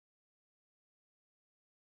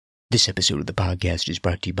This episode of the podcast is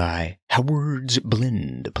brought to you by Howard's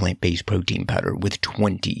Blend plant-based protein powder with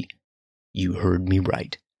 20, you heard me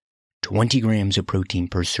right, 20 grams of protein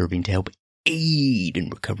per serving to help aid in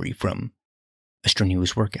recovery from a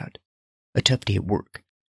strenuous workout, a tough day at work,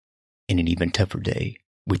 and an even tougher day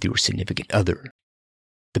with your significant other.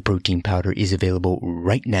 The protein powder is available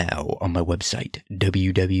right now on my website,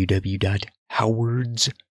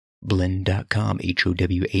 www.howardsblend.com,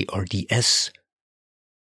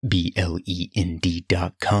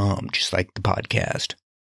 HOWARDSBLEND.com, just like the podcast.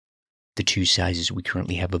 The two sizes we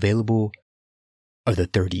currently have available are the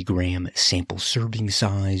 30-gram sample serving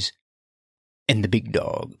size and the big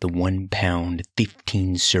dog, the 1 pound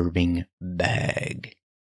 15-serving bag.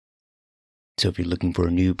 So if you're looking for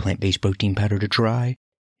a new plant-based protein powder to try,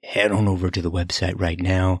 head on over to the website right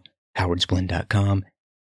now, howardsblend.com,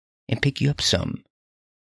 and pick you up some.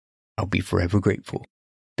 I'll be forever grateful.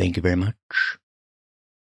 Thank you very much.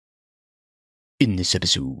 In this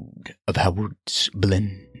episode of Howard's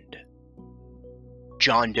Blend,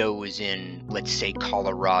 John Doe was in, let's say,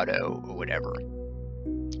 Colorado or whatever.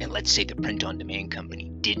 And let's say the print-on-demand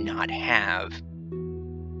company did not have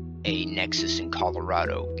a Nexus in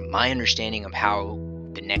Colorado. My understanding of how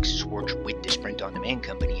the Nexus works with this print-on-demand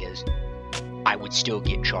company is I would still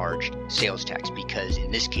get charged sales tax because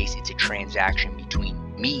in this case it's a transaction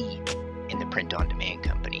between me and the print-on-demand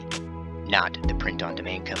company, not the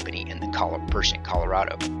print-on-demand company and the person in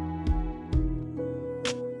Colorado.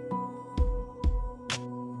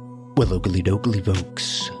 Well, okily dokily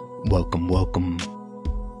folks, welcome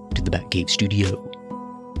to the Batcave Studio.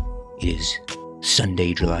 It is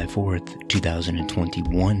Sunday, July 4th,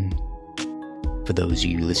 2021. For those of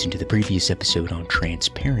you who listened to the previous episode on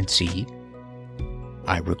transparency,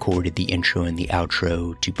 I recorded the intro and the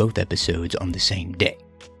outro to both episodes on the same day.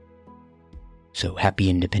 So happy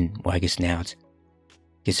I guess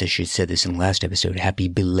I should have said this in the last episode, happy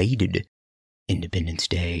belated Independence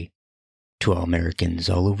Day to all Americans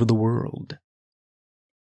all over the world.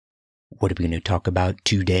 What are we going to talk about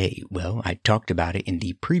today? Well, I talked about it in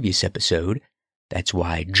the previous episode. That's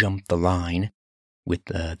why I jumped the line with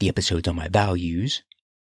the episodes on my values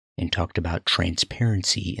and talked about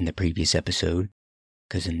transparency in the previous episode.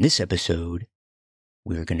 Because in this episode,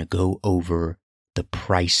 we're going to go over the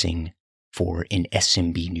pricing for an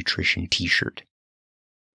SMB Nutrition t-shirt.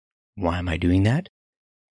 Why am I doing that?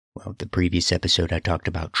 Well, the previous episode I talked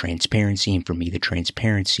about transparency, and for me the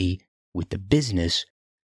transparency with the business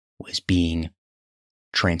was being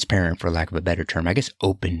transparent, for lack of a better term. I guess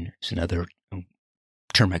open is another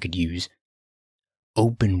term I could use.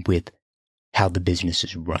 Open with how the business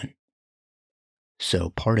is run.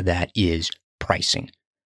 So part of that is pricing.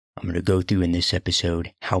 I'm going to go through in this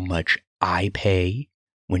episode how much I pay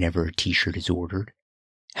whenever a t-shirt is ordered,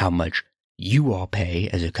 how much you all pay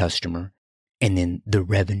as a customer, and then the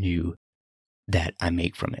revenue that I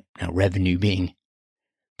make from it. Now, revenue being,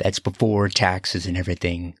 that's before taxes and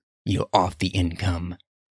everything, off the income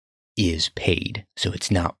is paid. So it's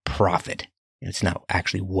not profit. It's not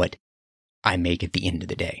actually what I make at the end of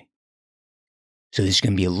the day. So this is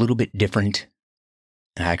going to be a little bit different.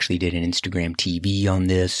 I actually did an Instagram TV on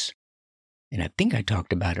this, and I think I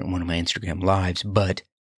talked about it in one of my Instagram lives, but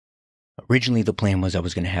originally the plan was I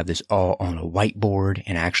was going to have this all on a whiteboard,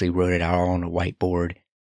 and I actually wrote it out all on a whiteboard. I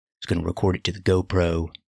was going to record it to the GoPro,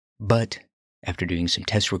 but after doing some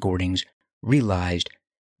test recordings, realized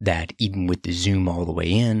that even with the zoom all the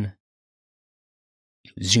way in,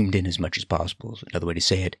 zoomed in as much as possible is another way to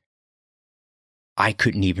say it, I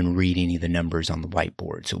couldn't even read any of the numbers on the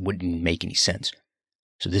whiteboard, so it wouldn't make any sense.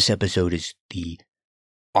 So this episode is the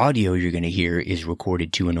audio you're going to hear is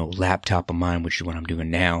recorded to an old laptop of mine, which is what I'm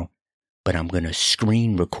doing now, but I'm going to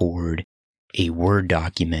screen record a Word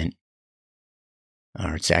document,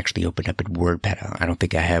 or it's actually opened up at WordPad. I don't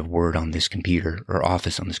think I have Word on this computer, or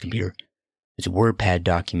Office on this computer. It's a WordPad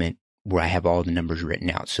document where I have all the numbers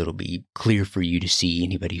written out, so it'll be clear for you to see,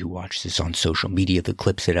 anybody who watches this on social media, the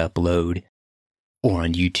clips that I upload, or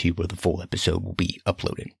on YouTube where the full episode will be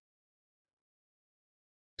uploaded.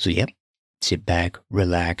 So yep, sit back,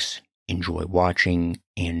 relax, enjoy watching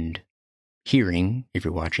and hearing if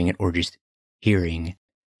you're watching it, or just hearing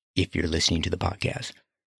if you're listening to the podcast.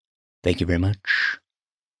 Thank you very much.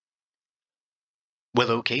 Well,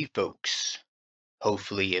 okay, folks.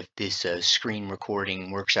 Hopefully, if this screen recording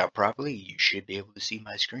works out properly, you should be able to see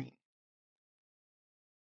my screen.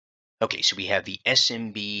 Okay, so we have the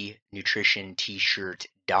SMB Nutrition t-shirt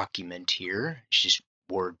document here. It's just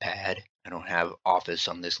WordPad. I don't have Office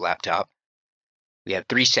on this laptop. We have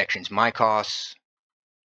 3 sections: my costs,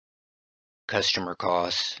 customer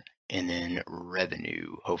costs, and then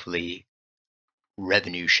revenue. Hopefully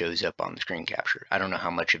revenue shows up on the screen capture. I don't know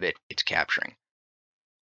how much of it it's capturing.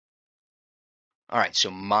 All right,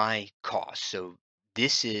 so my cost. So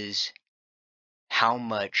this is how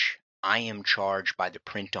much I am charged by the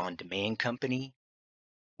print-on-demand company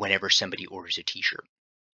whenever somebody orders a t-shirt.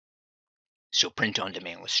 So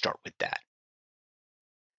print-on-demand, let's start with that.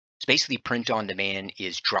 So basically print-on-demand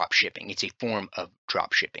is drop shipping. It's a form of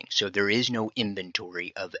drop shipping. So there is no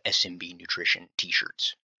inventory of SMB Nutrition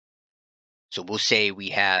t-shirts. So we'll say we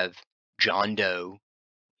have John Doe,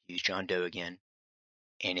 use John Doe again.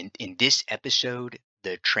 And in this episode,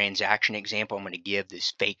 the transaction example I'm going to give,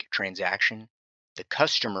 this fake transaction, the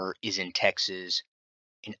customer is in Texas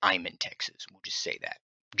and I'm in Texas. We'll just say that.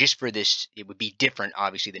 Just for this, it would be different.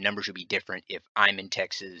 Obviously, the numbers would be different if I'm in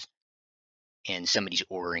Texas and somebody's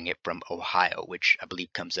ordering it from Ohio, which I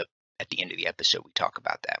believe comes up at the end of the episode. We talk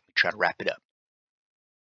about that. We try to wrap it up.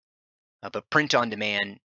 But print on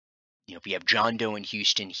demand, if you have John Doe in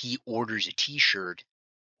Houston, he orders a t-shirt.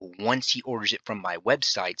 Once he orders it from my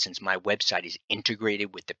website, since my website is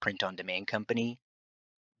integrated with the print on demand company,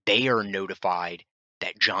 they are notified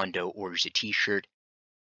that John Doe orders a t-shirt.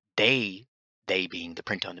 They being the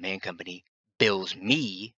print on demand company, bills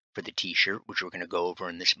me for the t-shirt, which we're going to go over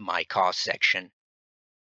in this my cost section.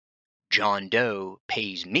 John Doe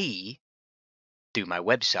pays me through my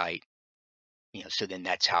website, so then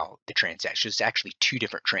that's how the transaction. It's actually two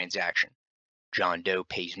different transactions. John Doe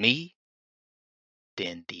pays me,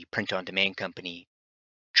 then the print on demand company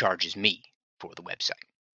charges me for the website.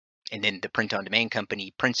 And then the print on demand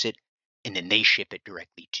company prints it, and then they ship it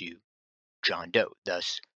directly to John Doe,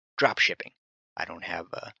 thus drop shipping. I don't have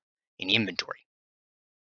any inventory.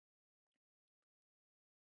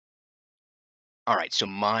 All right, so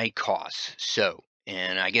my costs. So,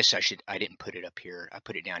 and I guess I didn't put it up here. I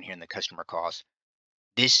put it down here in the customer cost.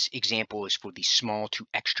 This example is for the small to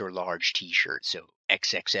extra large t-shirt. So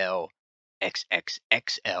XXL,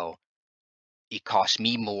 XXXL. It costs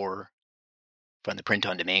me more from the print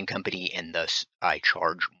on demand company, and thus I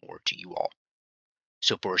charge more to you all.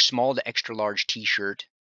 So for a small to extra large t-shirt,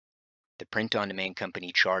 the print on demand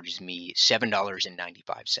company charges me $7.95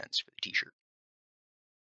 for the t-shirt.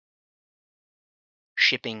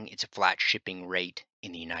 Shipping, it's a flat shipping rate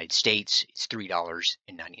in the United States. It's $3.99.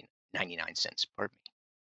 Pardon me.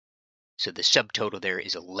 So the subtotal there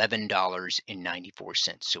is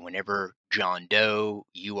 $11.94. So whenever John Doe,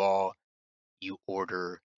 you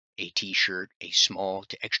order a t-shirt, a small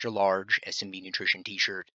to extra large SMB Nutrition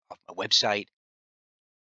t-shirt off my website,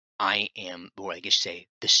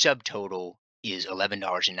 the subtotal is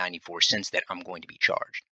 $11.94 that I'm going to be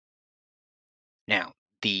charged. Now,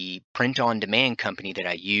 the print on demand company that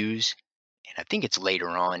I use, and I think it's later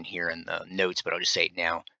on here in the notes, but I'll just say it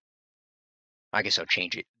now. I guess I'll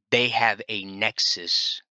change it. They have a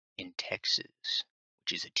Nexus in Texas,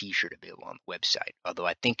 which is a t-shirt available on the website. Although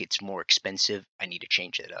I think it's more expensive, I need to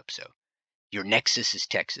change that up. So your Nexus is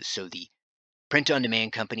Texas. So the print on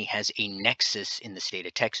demand company has a Nexus in the state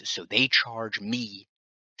of Texas. So they charge me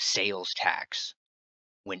sales tax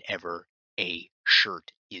whenever a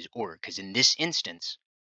shirt is ordered. Because in this instance,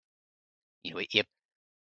 if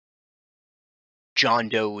John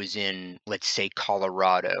Doe was in, let's say,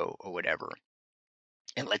 Colorado or whatever,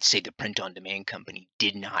 and let's say the print on demand company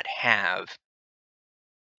did not have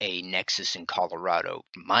a Nexus in Colorado.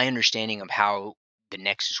 My understanding of how the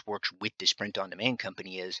Nexus works with this print on demand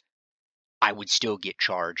company is I would still get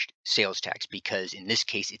charged sales tax, because in this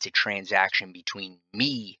case, it's a transaction between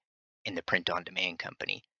me and the print on demand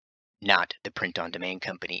company, not the print on demand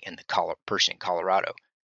company and the person in Colorado.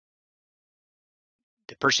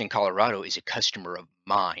 The person in Colorado is a customer of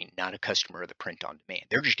mine, not a customer of the print on demand.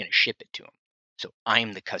 They're just going to ship it to them. So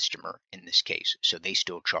I'm the customer in this case. So they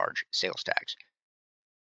still charge sales tax.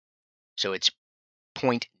 So it's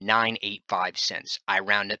 0.985 cents. I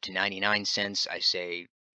round up to 99 cents. I say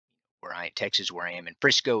Texas, where I am in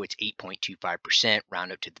Frisco, it's 8.25%.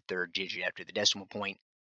 Round up to the third digit after the decimal point.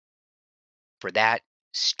 For that,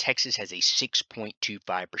 Texas has a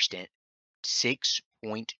 6.25%.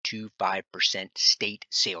 6.25% state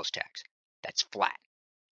sales tax. That's flat.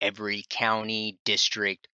 Every county,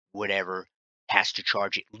 district, whatever, has to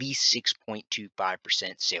charge at least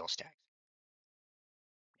 6.25% sales tax.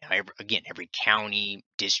 Now, every county,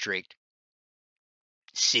 district,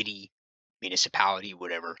 city, municipality,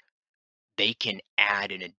 whatever, they can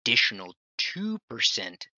add an additional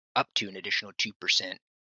 2%, up to an additional 2%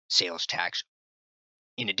 sales tax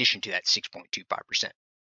in addition to that 6.25%.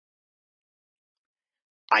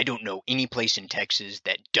 I don't know any place in Texas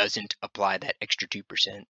that doesn't apply that extra 2%.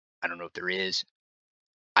 I don't know if there is.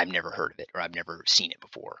 I've never heard of it, or I've never seen it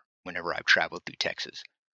before whenever I've traveled through Texas.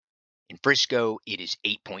 In Frisco, it is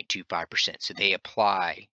 8.25%. So they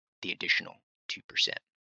apply the additional 2%.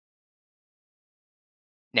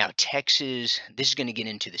 Now, Texas, this is going to get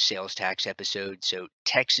into the sales tax episode. So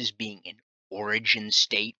Texas being an origin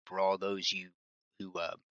state for all those you who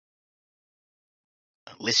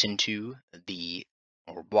listened to the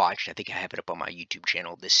or watched, I think I have it up on my YouTube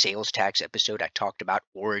channel, the sales tax episode. I talked about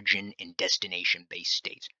origin and destination based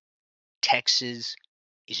states. Texas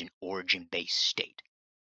is an origin based state.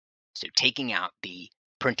 So taking out the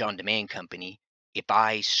print on demand company, if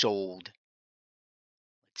I sold,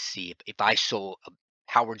 let's see, if I sold a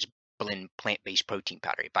Howard's Blend plant-based protein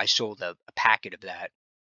powder, if I sold a packet of that,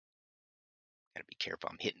 gotta be careful,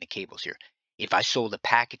 I'm hitting the cables here. If I sold a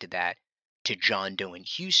packet of that to John Doe in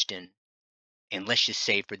Houston, and let's just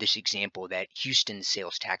say for this example that Houston's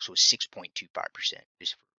sales tax was 6.25%,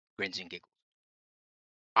 just for grins and giggles,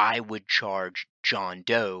 I would charge John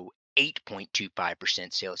Doe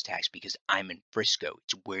 8.25% sales tax because I'm in Frisco.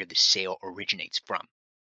 It's where the sale originates from,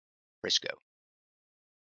 Frisco.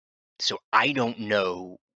 So I don't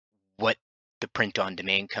know what the print on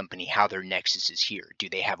demand company, how their nexus is here. Do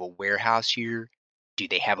they have a warehouse here? Do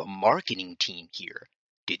they have a marketing team here?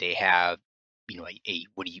 Do they have,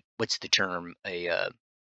 what's the term?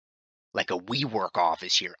 Like a WeWork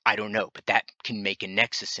office here? I don't know, but that can make a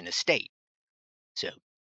nexus in a state. So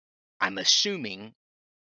I'm assuming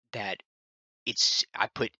that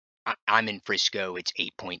I'm in Frisco, it's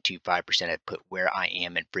 8.25%. I put where I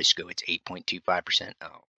am in Frisco, it's 8.25%.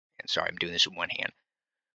 Oh, and sorry, I'm doing this with one hand.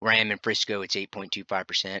 Where I am in Frisco, it's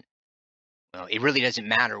 8.25%. Well, it really doesn't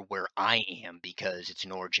matter where I am because it's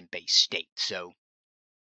an origin-based state. So,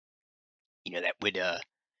 that would,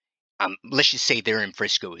 let's just say they're in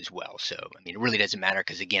Frisco as well. So, I mean, it really doesn't matter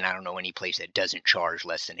because, again, I don't know any place that doesn't charge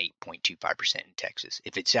less than 8.25% in Texas.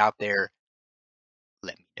 If it's out there,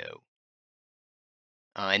 let me know.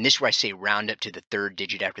 And this is where I say round up to the third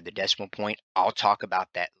digit after the decimal point. I'll talk about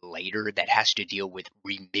that later. That has to deal with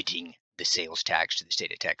remitting the sales tax to the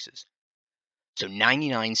state of Texas. So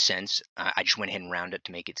 99 cents, I just went ahead and round it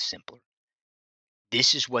to make it simpler.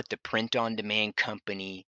 This is what the print on demand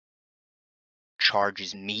company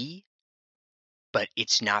charges me, but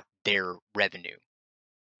it's not their revenue.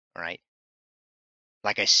 All right.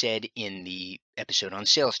 Like I said in the episode on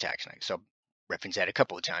sales tax, so I'll reference that a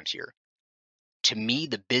couple of times here. To me,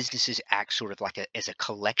 the businesses act sort of like as a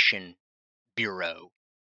collection bureau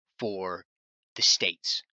for the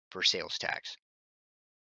states for sales tax.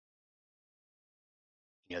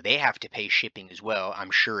 They have to pay shipping as well. I'm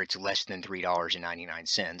sure it's less than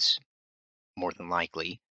 $3.99, more than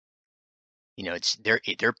likely.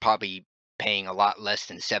 They're probably paying a lot less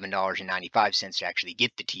than $7.95 to actually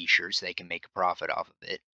get the t-shirts. So they can make a profit off of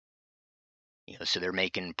it. So they're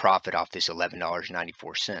making profit off this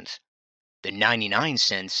 $11.94. The 99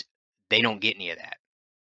 cents, they don't get any of that.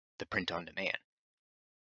 The print on demand.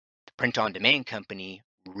 The print on demand company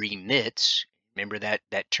remits. Remember that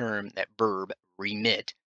term, that verb,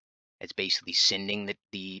 remit. It's basically sending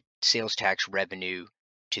the sales tax revenue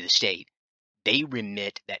to the state. They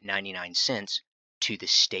remit that 99 cents to the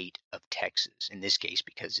state of Texas, in this case,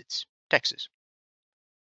 because it's Texas.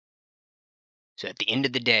 So at the end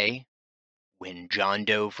of the day, when John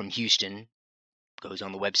Doe from Houston goes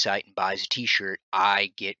on the website and buys a t-shirt,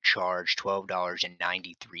 I get charged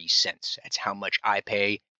 $12.93. That's how much I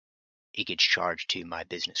pay. It gets charged to my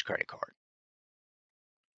business credit card.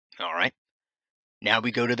 All right. Now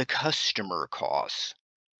we go to the customer costs.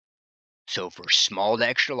 So for small to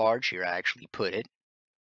extra large, here I actually put it.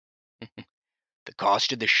 The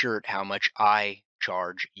cost of the shirt, how much I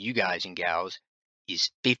charge you guys and gals,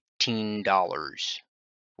 is $15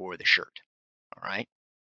 for the shirt. All right.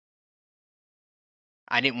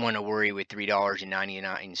 I didn't want to worry with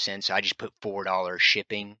 $3.99. I just put $4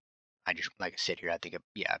 shipping. Like I said here, I put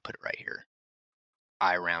it right here.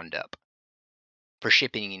 I round up for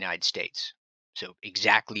shipping in the United States. So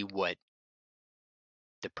exactly what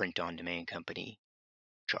the print on demand company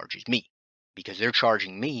charges me, because they're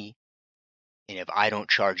charging me. And if I don't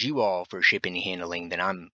charge you all for shipping and handling, then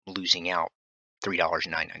I'm losing out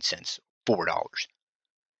 $3.99, $4.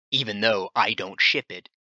 Even though I don't ship it,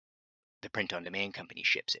 the print on demand company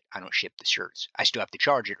ships it. I don't ship the shirts. I still have to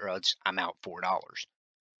charge it or else I'm out $4.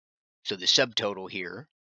 So the subtotal here,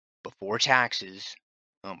 before taxes,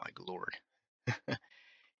 oh my Lord,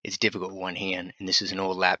 it's difficult with one hand. And this is an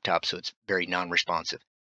old laptop, so it's very non-responsive.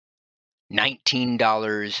 $19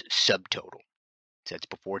 subtotal. So that's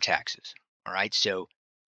before taxes. All right. So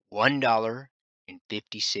 $1.56,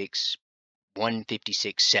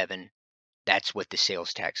 $1.56.7. That's what the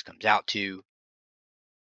sales tax comes out to.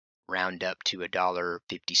 Round up to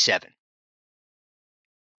 $1.57.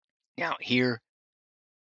 Now, here,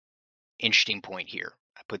 interesting point here.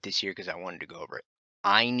 I put this here because I wanted to go over it.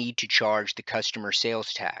 I need to charge the customer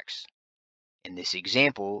sales tax. In this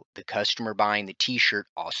example, the customer buying the t-shirt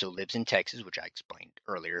also lives in Texas, which I explained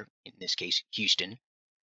earlier, in this case, Houston.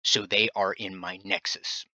 So they are in my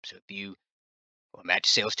nexus. So if you, well, match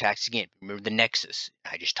sales tax again, remember the nexus.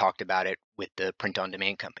 I just talked about it with the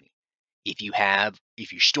print-on-demand company. If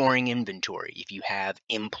you're storing inventory, if you have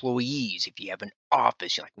employees, if you have an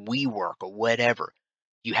office like WeWork or whatever,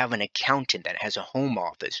 you have an accountant that has a home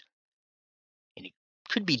office, and it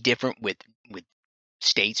could be different with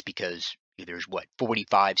states because there's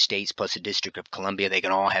 45 states plus the District of Columbia. They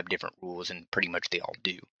can all have different rules, and pretty much they all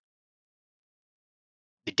do.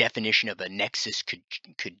 The definition of a nexus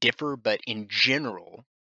could differ, but in general,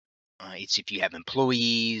 it's if you have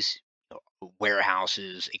employees,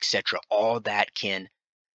 warehouses, etc. All that can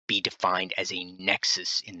be defined as a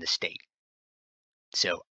nexus in the state.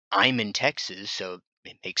 So I'm in Texas, so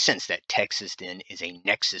it makes sense that Texas then is a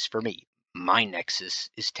nexus for me. My nexus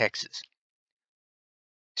is Texas.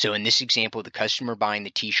 So in this example, the customer buying the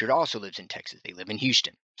t-shirt also lives in Texas. They live in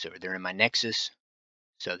Houston. So they're in my nexus.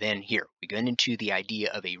 So then here, we get into the idea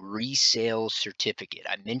of a resale certificate.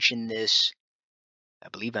 I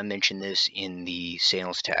believe I mentioned this in the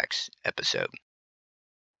sales tax episode.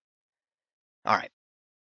 All right.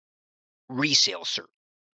 Resale cert.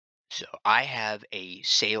 So I have a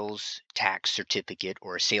sales tax certificate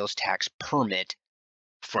or a sales tax permit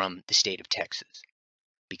from the state of Texas.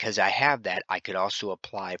 Because I have that, I could also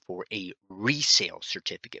apply for a resale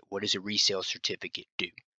certificate. What does a resale certificate do?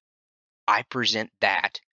 I present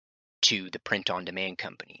that to the print-on-demand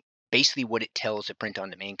company. Basically, what it tells the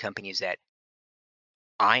print-on-demand company is that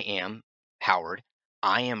I am, Howard,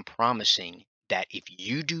 I am promising that if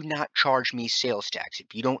you do not charge me sales tax,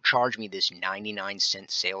 if you don't charge me this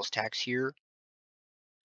 99-cent sales tax here,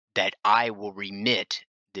 that I will remit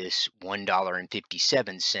this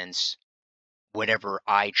 $1.57, whatever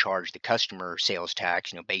I charge the customer sales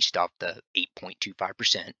tax, based off the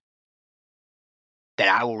 8.25%, that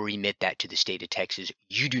I will remit that to the state of Texas.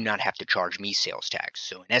 You do not have to charge me sales tax.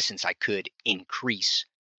 So in essence, I could increase,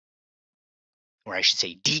 or I should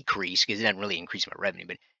say decrease, because it doesn't really increase my revenue,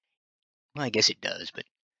 but well, I guess it does, but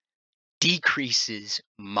decreases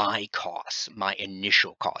my costs, my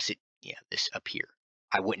initial costs. This up here.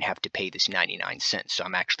 I wouldn't have to pay this 99 cents. So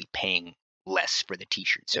I'm actually paying less for the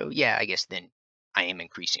t-shirt. So yeah, I guess then I am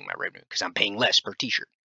increasing my revenue because I'm paying less per t-shirt.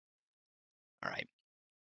 All right.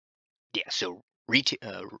 Yeah. So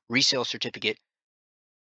resale certificate,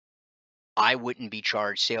 I wouldn't be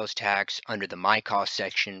charged sales tax under the my cost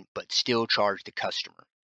section, but still charge the customer.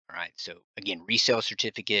 All right. So again, resale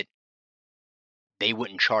certificate, they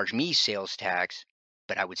wouldn't charge me sales tax,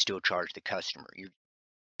 but I would still charge the customer. You're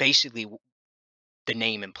basically, the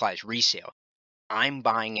name implies resale. I'm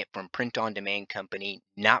buying it from print on demand company,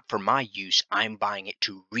 not for my use. I'm buying it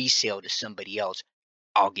to resale to somebody else.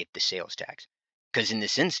 I'll get the sales tax. Because in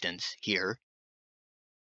this instance here,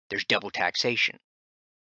 there's double taxation.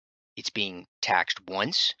 It's being taxed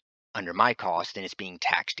once under my cost, and it's being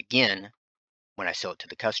taxed again when I sell it to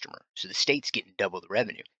the customer. So the state's getting double the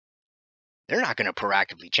revenue. They're not going to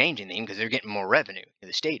proactively change anything because they're getting more revenue.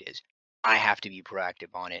 The state is. I have to be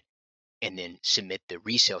proactive on it and then submit the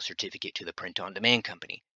resale certificate to the print-on-demand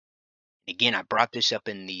company. Again, I brought this up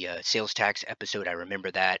in the sales tax episode. I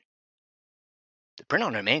remember that. The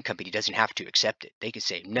print-on-demand company doesn't have to accept it. They could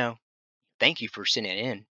say, no, thank you for sending it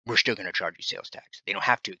in. We're still going to charge you sales tax. They don't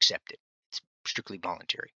have to accept it. It's strictly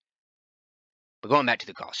voluntary. But going back to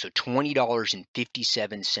the cost, so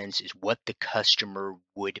 $20.57 is what the customer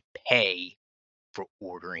would pay for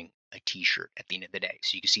ordering a t-shirt at the end of the day.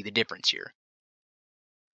 So you can see the difference here.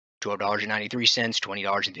 $12.93,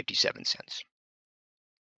 $20.57. Let's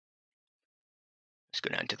go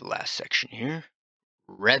down to the last section here.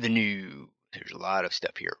 Revenue. There's a lot of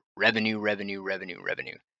stuff here. Revenue.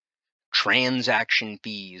 Transaction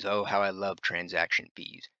fees. Oh, how I love transaction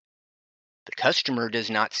fees. The customer does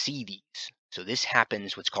not see these. So this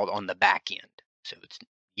happens what's called on the back end. So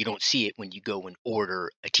you don't see it when you go and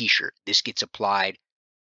order a t-shirt. This gets applied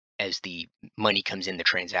as the money comes in, the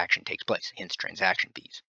transaction takes place, hence transaction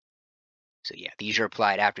fees. So yeah, these are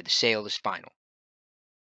applied after the sale is final.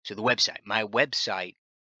 So the website, my website,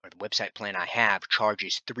 or the website plan I have,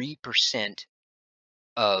 charges 3%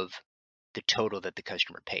 of the total that the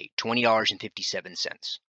customer paid,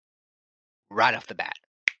 $20.57, right off the bat.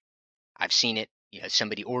 I've seen it.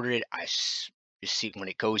 Somebody ordered it. I just see when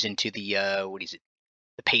it goes into the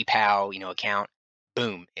the PayPal account.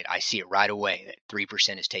 Boom! I see it right away that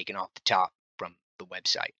 3% is taken off the top from the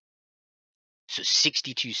website. So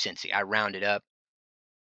 62 cents. I rounded up.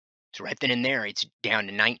 It's So right then and there, it's down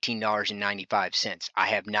to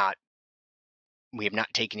 $19.95. We have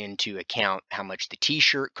not taken into account how much the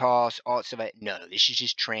t-shirt costs, all that stuff. No, this is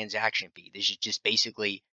just transaction fee. This is just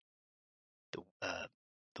basically the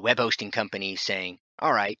web hosting company saying,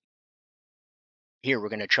 all right, here, we're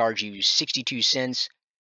going to charge you 62 cents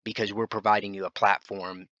because we're providing you a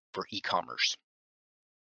platform for e-commerce.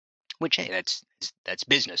 Which, hey, that's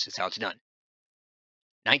business. That's how it's done.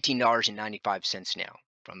 $19.95 now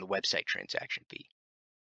from the website transaction fee.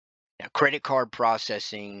 Now, credit card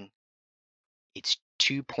processing, it's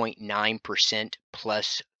 2.9%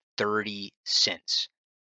 plus 30 cents.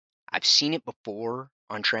 I've seen it before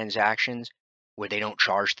on transactions where they don't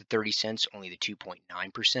charge the 30 cents, only the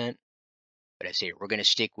 2.9%. But I say we're going to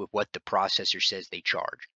stick with what the processor says they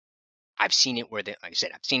charge. I've seen it where, like I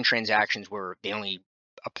said, I've seen transactions where they only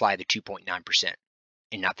apply the 2.9%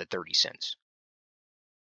 and not the 30 cents,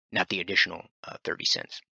 not the additional 30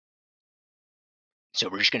 cents. So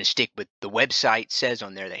we're just going to stick with the website says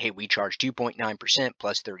on there that, hey, we charge 2.9%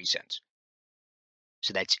 plus 30 cents.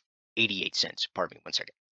 So that's 88 cents. Pardon me, one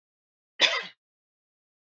second.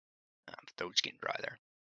 Throat's getting dry there.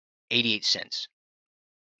 88 cents.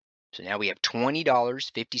 So now we have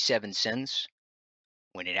 $20.57.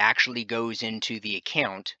 When it actually goes into the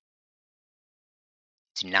account,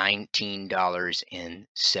 it's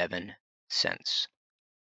 $19.07.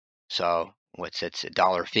 So what's that's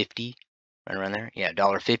 $1.50 right around there? Yeah,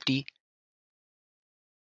 $1.50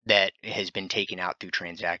 that has been taken out through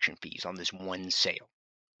transaction fees on this one sale.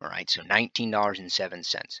 All right, so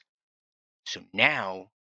 $19.07. So now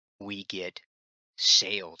we get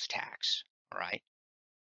sales tax. All right.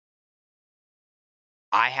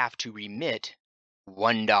 I have to remit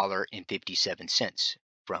 $1.57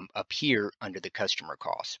 from up here under the customer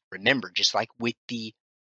costs. Remember, just like with the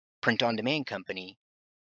print on demand company,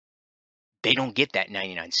 they don't get that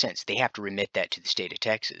 99 cents. They have to remit that to the state of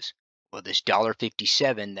Texas. Well, this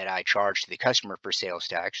 $1.57 that I charge to the customer for sales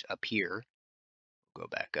tax up here, go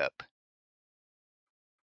back up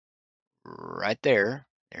right there.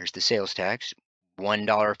 There's the sales tax,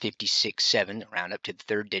 $1.56.7, round up to the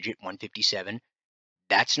third digit, 157.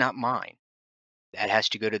 That's not mine. That has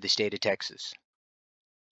to go to the state of Texas.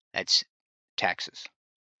 That's taxes.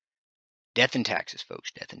 Death and taxes,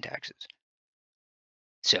 folks, death and taxes.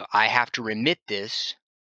 So I have to remit this.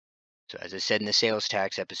 So as I said in the sales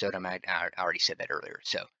tax episode, I already said that earlier.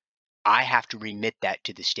 So I have to remit that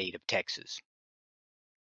to the state of Texas.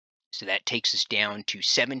 So that takes us down to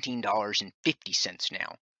 $17.50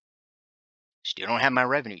 now. Still don't have my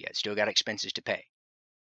revenue yet. Still got expenses to pay.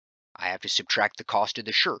 I have to subtract the cost of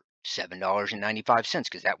the shirt, $7.95,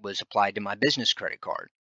 because that was applied to my business credit card.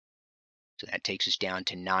 So that takes us down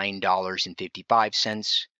to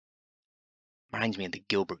 $9.55. Reminds me of the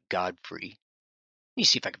Gilbert Godfrey. Let me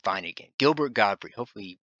see if I can find it again. Gilbert Godfrey.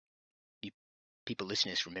 Hopefully you people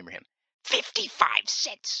listening to this remember him. 55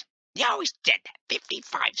 cents. He always said that.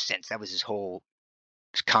 55 cents. That was his whole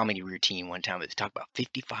comedy routine one time. Was to talk about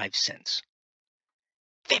 55 cents.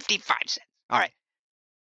 55 cents. All right.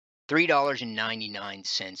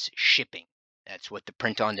 $3.99 shipping. That's what the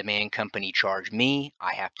print on demand company charged me.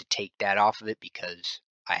 I have to take that off of it because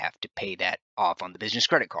I have to pay that off on the business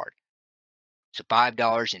credit card. So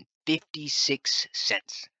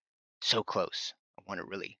 $5.56. So close. I want to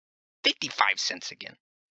really 55 cents again.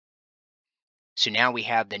 So now we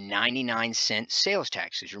have the 99-cent sales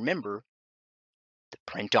taxes. Remember, the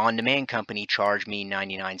print on demand company charged me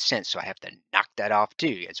 99 cents. So I have to knock that off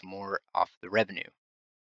too. It's more off the revenue.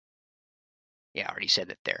 Yeah, I already said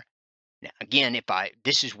that there. Now, again,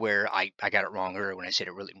 this is where I got it wrong earlier when I said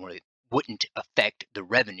it really wouldn't affect the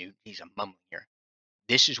revenue. I'm mumbling here.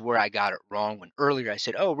 This is where I got it wrong when earlier I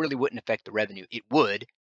said, oh, it really wouldn't affect the revenue. It would,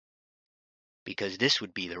 because this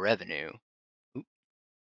would be the revenue. Oop,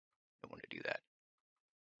 don't want to do that.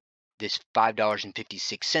 This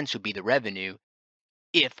 $5.56 would be the revenue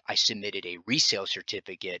if I submitted a resale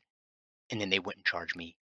certificate and then they wouldn't charge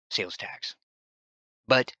me sales tax.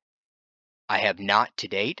 But I have not to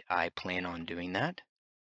date. I plan on doing that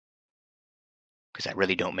because I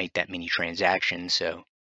really don't make that many transactions, so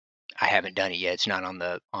I haven't done it yet. It's not on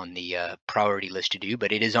the priority list to do,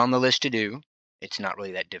 but it is on the list to do. It's not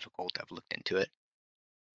really that difficult. I've looked into it.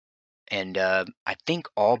 And I think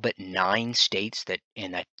all but 9 states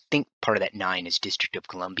and I think part of that 9 is District of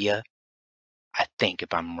Columbia. I think,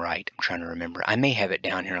 if I'm right, I'm trying to remember. I may have it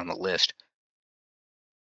down here on the list.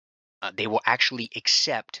 They will actually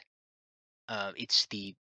accept, it's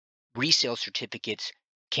the resale certificates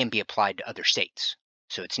can be applied to other states.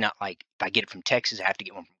 So it's not like if I get it from Texas, I have to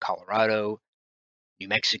get one from Colorado, New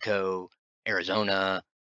Mexico, Arizona,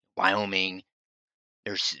 Wyoming.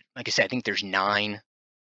 There's, like I said, I think there's 9,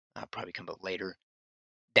 I'll probably come up later,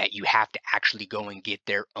 that you have to actually go and get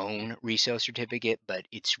their own resale certificate, but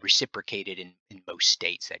it's reciprocated in most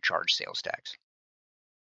states that charge sales tax.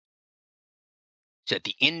 So at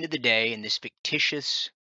the end of the day, in this fictitious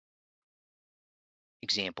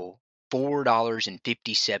example,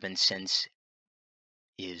 $4.57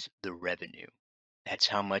 is the revenue. That's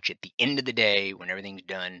how much at the end of the day, when everything's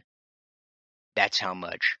done, that's how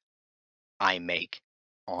much I make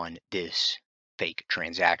on this fake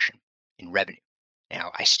transaction in revenue.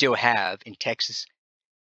 Now, I still have in Texas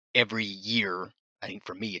every year, I think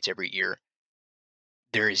for me it's every year,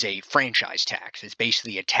 there is a franchise tax. It's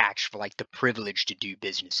basically a tax for like the privilege to do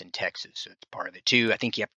business in Texas. So it's part of it too. I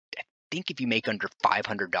think if you make under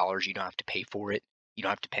 $500, you don't have to pay for it. You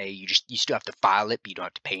don't have to pay. You still have to file it, but you don't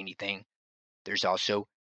have to pay anything. There's also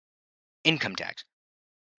income tax.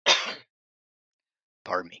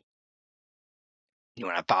 Pardon me.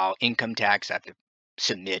 When I file income tax, I have to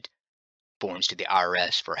submit forms to the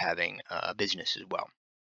IRS for having a business as well.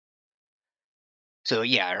 So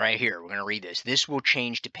yeah, right here, we're going to read this. This will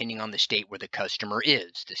change depending on the state where the customer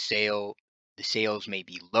is. The sales may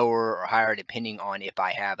be lower or higher depending on if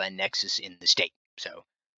I have a nexus in the state. So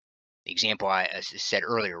the example as I said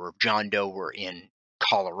earlier, where John Doe were in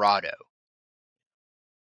Colorado,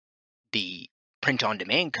 the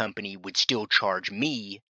print-on-demand company would still charge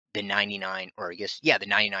me the 99, or I guess, yeah, the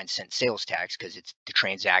 99-cent sales tax because it's the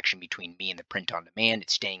transaction between me and the print-on-demand.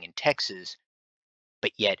 It's staying in Texas,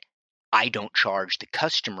 but yet I don't charge the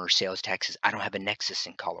customer sales taxes. I don't have a nexus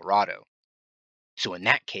in Colorado. So in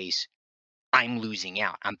that case, I'm losing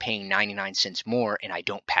out. I'm paying 99 cents more and I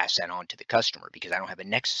don't pass that on to the customer because I don't have a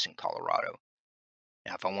nexus in Colorado.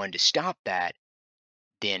 Now, if I wanted to stop that,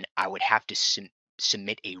 then I would have to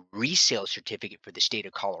submit a resale certificate for the state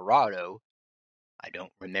of Colorado. I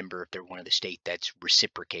don't remember if they're one of the state that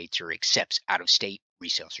reciprocates or accepts out-of-state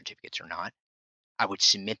resale certificates or not. I would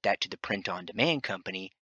submit that to the print-on-demand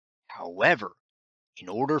company. However, in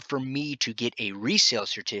order for me to get a resale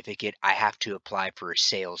certificate, I have to apply for a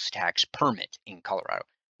sales tax permit in Colorado,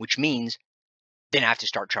 which means then I have to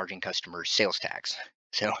start charging customers sales tax.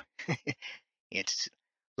 So it's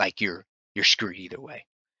like you're screwed either way.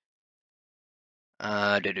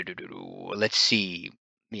 Let's see.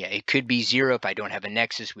 Yeah, it could be 0 if I don't have a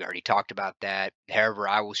nexus. We already talked about that. However,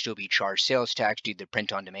 I will still be charged sales tax due to the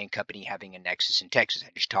print-on-demand company having a nexus in Texas.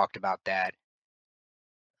 I just talked about that.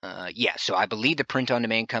 Yeah, so I believe the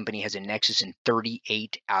print-on-demand company has a nexus in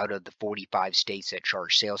 38 out of the 45 states that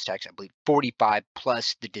charge sales tax. I believe 45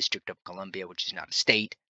 plus the District of Columbia, which is not a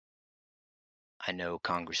state. I know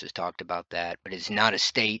Congress has talked about that, but it's not a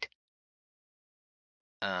state.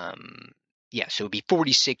 Yeah, so it'd be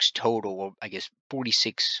 46 total, or I guess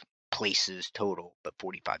 46 places total, but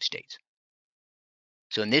 45 states.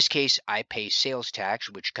 So in this case, I pay sales tax,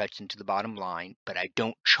 which cuts into the bottom line, but I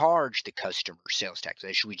don't charge the customer sales tax,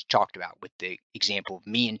 as we talked about with the example of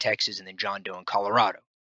me in Texas and then John Doe in Colorado.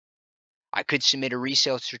 I could submit a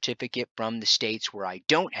resale certificate from the states where I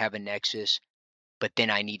don't have a nexus, but then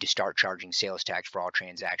I need to start charging sales tax for all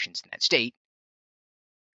transactions in that state,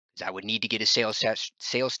 because I would need to get a sales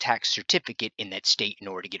tax certificate in that state in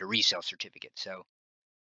order to get a resale certificate. So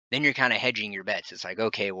then you're kind of hedging your bets. It's like,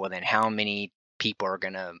 okay, well then how many people are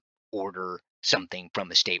going to order something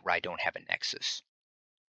from a state where I don't have a nexus?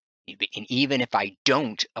 And even if I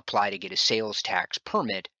don't apply to get a sales tax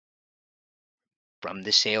permit, from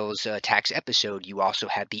the sales tax episode, you also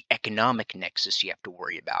have the economic nexus you have to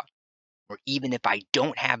worry about. Or even if I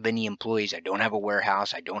don't have any employees, I don't have a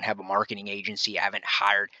warehouse, I don't have a marketing agency, I haven't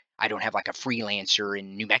hired, I don't have like a freelancer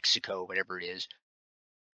in New Mexico, whatever it is,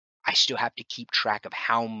 I still have to keep track of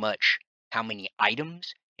how many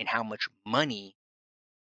items and how much money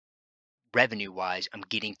revenue wise I'm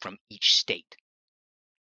getting from each state.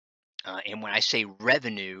 And when I say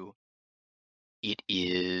revenue, it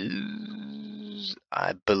is,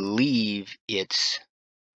 I believe it's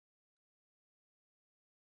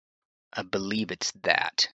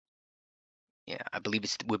that. Yeah, I believe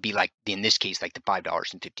would be like, in this case, like the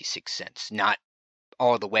 $5.56, not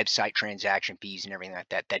all the website transaction fees and everything like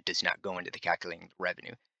that. That does not go into the calculating the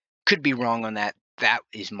revenue. Could be wrong on that. That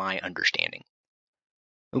is my understanding.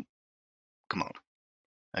 Oh, come on.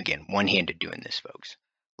 Again, one-handed doing this, folks.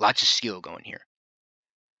 Lots of skill going here.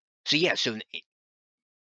 So yeah, so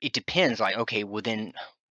it depends. Like, okay, well then,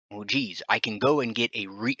 well, geez, I can go and get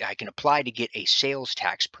I can apply to get a sales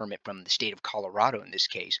tax permit from the state of Colorado in this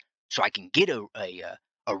case, so I can get a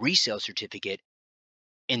resale certificate,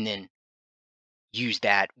 and then use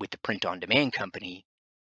that with the print-on-demand company.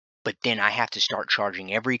 But then I have to start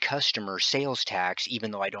charging every customer sales tax,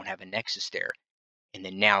 even though I don't have a nexus there. And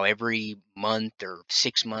then now every month or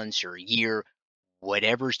 6 months or a year,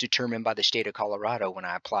 whatever's determined by the state of Colorado, when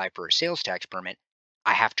I apply for a sales tax permit,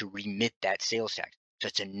 I have to remit that sales tax. So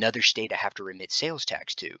it's another state I have to remit sales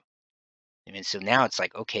tax to. I mean, so now it's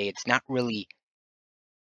like, okay, it's not really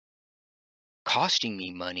costing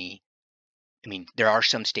me money. I mean, there are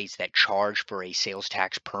some states that charge for a sales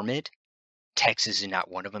tax permit. Texas is not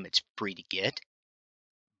one of them. It's free to get.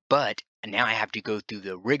 But now I have to go through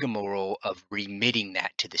the rigmarole of remitting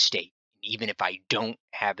that to the state. Even if I don't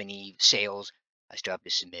have any sales, I still have to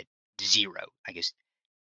submit 0. I guess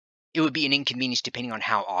it would be an inconvenience depending on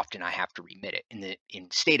how often I have to remit it. In the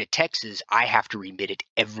state of Texas, I have to remit it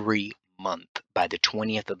every month by the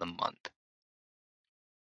 20th of the month.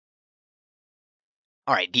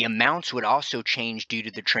 All right, the amounts would also change due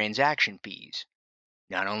to the transaction fees.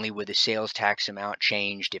 Not only would the sales tax amount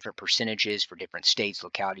change, different percentages for different states,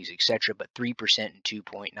 localities, etc., but 3% and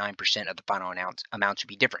 2.9% of the final amounts would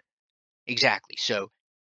be different. Exactly. So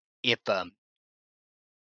if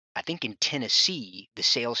I think in Tennessee, the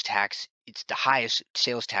sales tax, it's the highest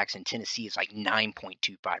sales tax in Tennessee is like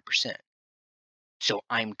 9.25%. So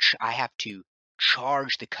I have to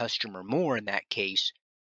charge the customer more in that case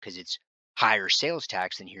because it's higher sales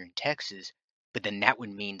tax than here in Texas. But then that would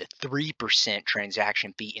mean the 3%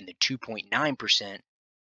 transaction fee and the 2.9%,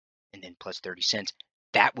 and then plus 30 cents,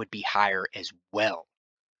 that would be higher as well.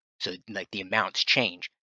 So like the amounts change.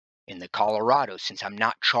 In the Colorado, since I'm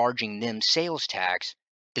not charging them sales tax,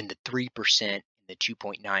 then the 3% and the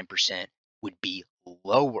 2.9% would be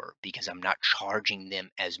lower because I'm not charging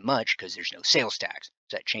them as much because there's no sales tax.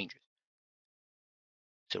 So that changes.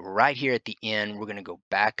 So right here at the end, we're going to go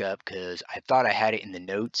back up because I thought I had it in the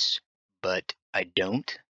notes, but I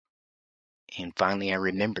don't. And finally, I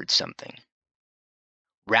remembered something.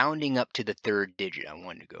 Rounding up to the third digit, I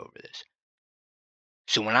wanted to go over this.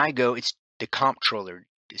 So when I go, it's the comptroller.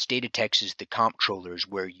 The state of Texas, the comptroller is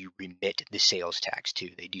where you remit the sales tax to.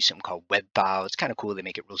 They do something called web file. It's kind of cool. They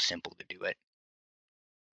make it real simple to do it.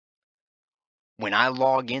 When I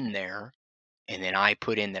log in there and then I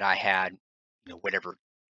put in that I had, whatever,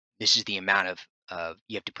 this is the amount of,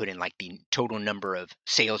 you have to put in like the total number of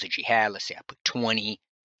sales that you had. Let's say I put 20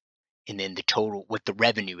 and then the total, what the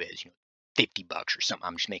revenue is, $50 or something.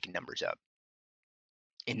 I'm just making numbers up.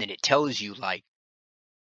 And then it tells you like,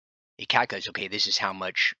 it calculates, okay, this is how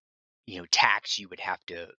much, tax you would have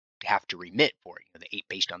to remit for it,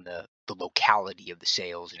 based on the locality of the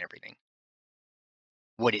sales and everything.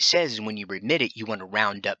 What it says is when you remit it, you want to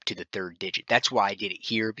round up to the third digit. That's why I did it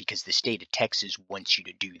here, because the state of Texas wants you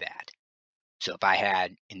to do that. So if I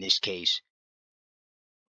had, in this case,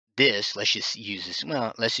 this, let's just use this.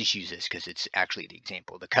 Well, let's just use this because it's actually the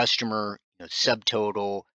example. The customer,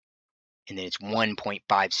 subtotal, and then it's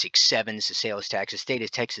 1.567 is the sales tax. The state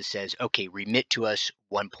of Texas says, okay, remit to us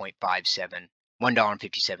 1.57,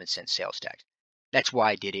 $1.57 sales tax. That's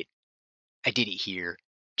why I did it. I did it here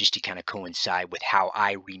just to kind of coincide with how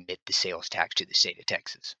I remit the sales tax to the state of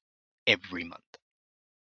Texas every month.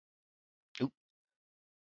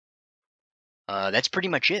 That's pretty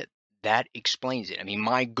much it. That explains it. I mean,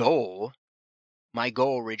 my goal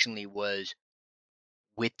originally was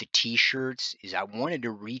with the t-shirts is I wanted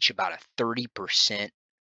to reach about a 30%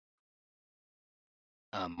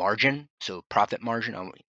 margin, so profit margin.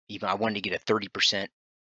 I wanted to get a 30%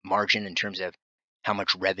 margin in terms of how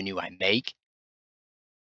much revenue I make.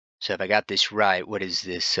 So if I got this right, what is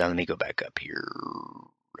this? Let me go back up here.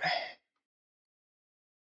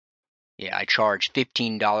 Yeah, I charge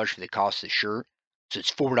 $15 for the cost of the shirt, so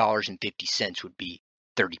it's $4.50 would be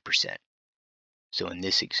 30%. So in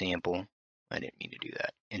this example, I didn't mean to do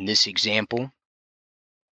that. In this example,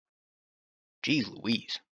 geez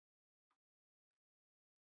Louise.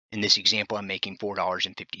 In this example, I'm making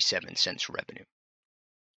 $4.57 revenue.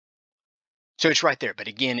 So it's right there. But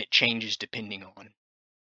again, it changes depending on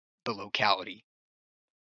the locality,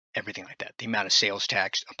 everything like that. The amount of sales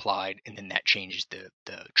tax applied, and then that changes the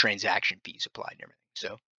transaction fees applied and everything.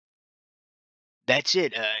 So that's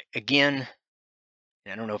it. Again,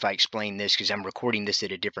 and I don't know if I explained this because I'm recording this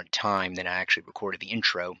at a different time than I actually recorded the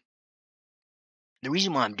intro. The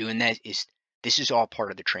reason why I'm doing that is this is all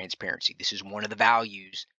part of the transparency. This is one of the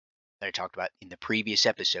values that I talked about in the previous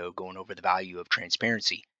episode, going over the value of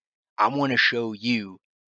transparency. I want to show you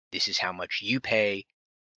this is how much you pay.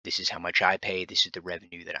 This is how much I pay. This is the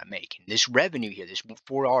revenue that I make. And this revenue here, this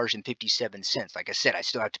 $4.57, like I said, I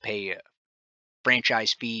still have to pay a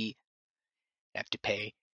franchise fee. I have to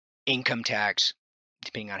pay income tax,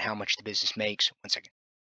 depending on how much the business makes. One second.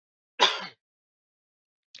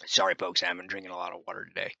 Sorry, folks, I've been drinking a lot of water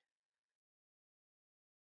today.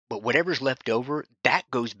 But whatever's left over, that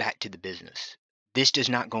goes back to the business. this does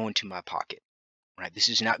not go into my pocket, right? This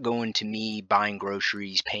is not going to me buying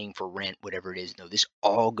groceries, paying for rent, whatever it is. No, this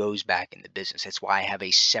all goes back in the business. That's why I have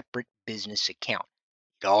a separate business account.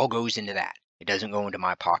 It all goes into that. It doesn't go into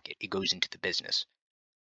my pocket. It goes into the business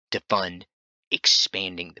to fund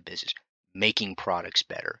expanding the business, making products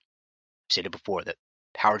better. I said it before, the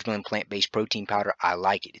Howard's Blend plant-based protein powder, I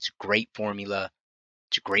like it. It's a great formula.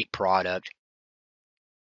 It's a great product.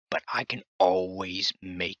 But I can always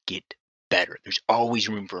make it better. There's always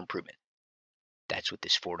room for improvement. That's what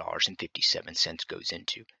this $4.57 goes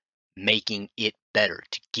into. Making it better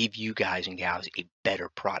to give you guys and gals a better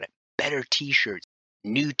product. Better t-shirts,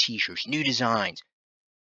 new designs,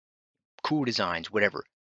 cool designs, whatever.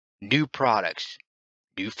 New products,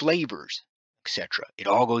 new flavors, etc. It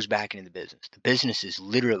all goes back into the business. The business is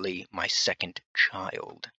literally my second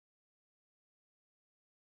child.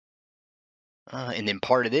 And then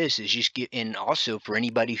part of this is just and also for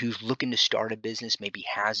anybody who's looking to start a business, maybe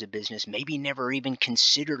has a business, maybe never even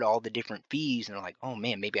considered all the different fees, and they're like, oh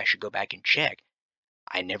man, maybe I should go back and check.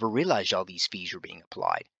 I never realized all these fees were being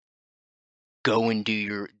applied. Go and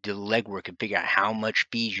do the legwork and figure out how much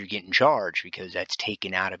fees you're getting charged, because that's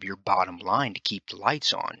taken out of your bottom line to keep the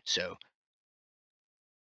lights on. So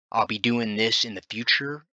I'll be doing this in the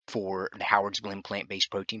future for the Howard's Blend plant-based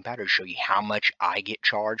protein powder to show you how much I get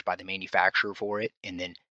charged by the manufacturer for it, and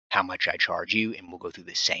then how much I charge you, and we'll go through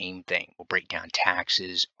the same thing. We'll break down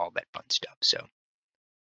taxes, all that fun stuff. So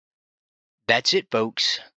that's it,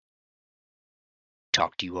 folks.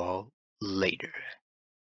 Talk to you all later.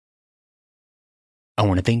 I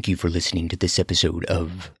want to thank you for listening to this episode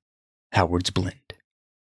of Howard's Blend.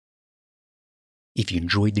 If you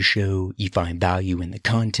enjoyed the show, you find value in the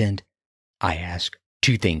content, I ask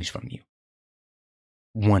two things from you.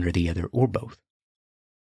 One or the other, or both.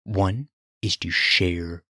 One is to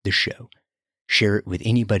share the show. Share it with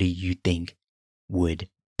anybody you think would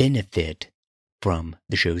benefit from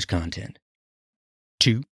the show's content.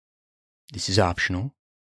 Two, this is optional.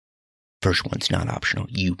 First one's not optional.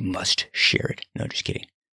 You must share it. No, just kidding.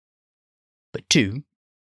 But two,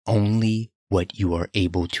 only what you are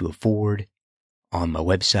able to afford. On my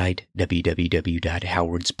website,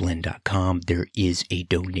 www.howardsblend.com, there is a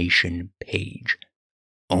donation page.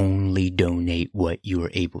 Only donate what you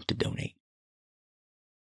are able to donate.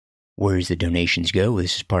 Where does the donations go?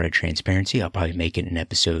 This is part of transparency. I'll probably make it an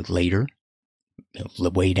episode later,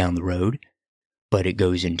 way down the road. But it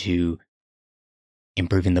goes into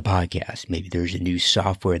improving the podcast. Maybe there's a new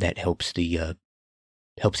software that helps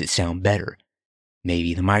it sound better.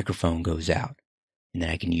 Maybe the microphone goes out. And then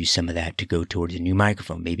I can use some of that to go towards a new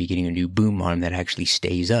microphone, maybe getting a new boom arm that actually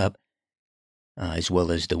stays up, as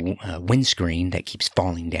well as the windscreen that keeps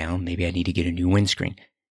falling down. Maybe I need to get a new windscreen.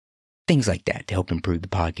 Things like that to help improve the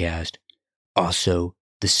podcast. Also,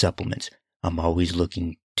 the supplements. I'm always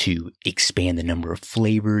looking to expand the number of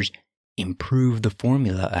flavors, improve the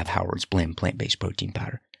formula of Howard's Blend plant-based protein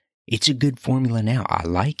powder. It's a good formula now. I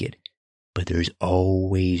like it. But there's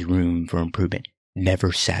always room for improvement.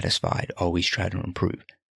 Never satisfied, always try to improve.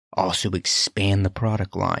 Also expand the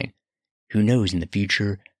product line. Who knows, in the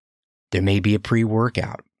future, there may be a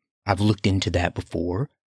pre-workout. I've looked into that before.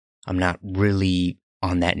 I'm not really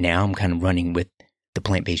on that now. I'm kind of running with the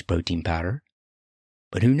plant-based protein powder.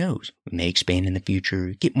 But who knows, we may expand in the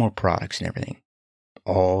future, get more products and everything.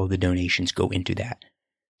 All the donations go into that.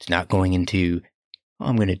 It's not going into,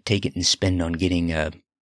 I'm going to take it and spend on getting a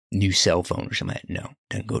new cell phone or something. No, it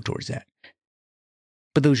doesn't go towards that.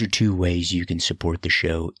 But those are two ways you can support the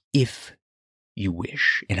show if you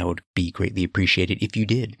wish, and I would be greatly appreciated if you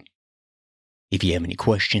did. If you have any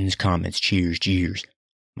questions, comments, cheers, jeers,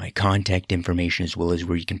 my contact information as well as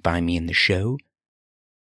where you can find me in the show.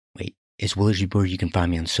 As well as where you can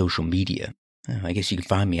find me on social media. I guess you can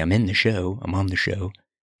find me, I'm in the show, I'm on the show,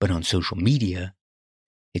 but on social media,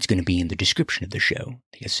 it's going to be in the description of the show. I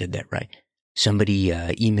think I said that right. Somebody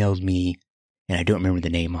emailed me, and I don't remember the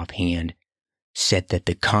name offhand, said that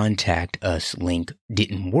the contact us link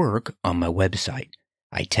didn't work on my website.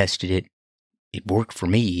 I tested it. It worked for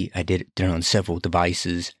me. I did it on several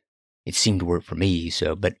devices. It seemed to work for me,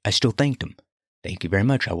 but I still thanked them. Thank you very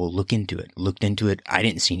much. I will look into it. Looked into it. I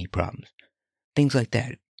didn't see any problems. Things like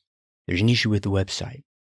that. There's an issue with the website.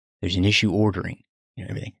 There's an issue ordering,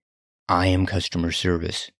 everything. I am customer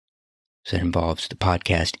service. So that involves the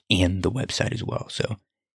podcast and the website as well. So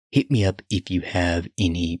hit me up if you have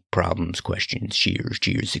any problems, questions, cheers,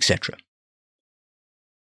 etc.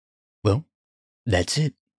 Well, that's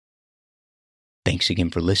it. Thanks again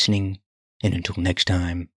for listening, and until next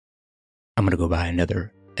time, I'm going to go buy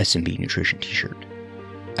another SMB Nutrition t-shirt.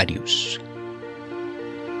 Adios.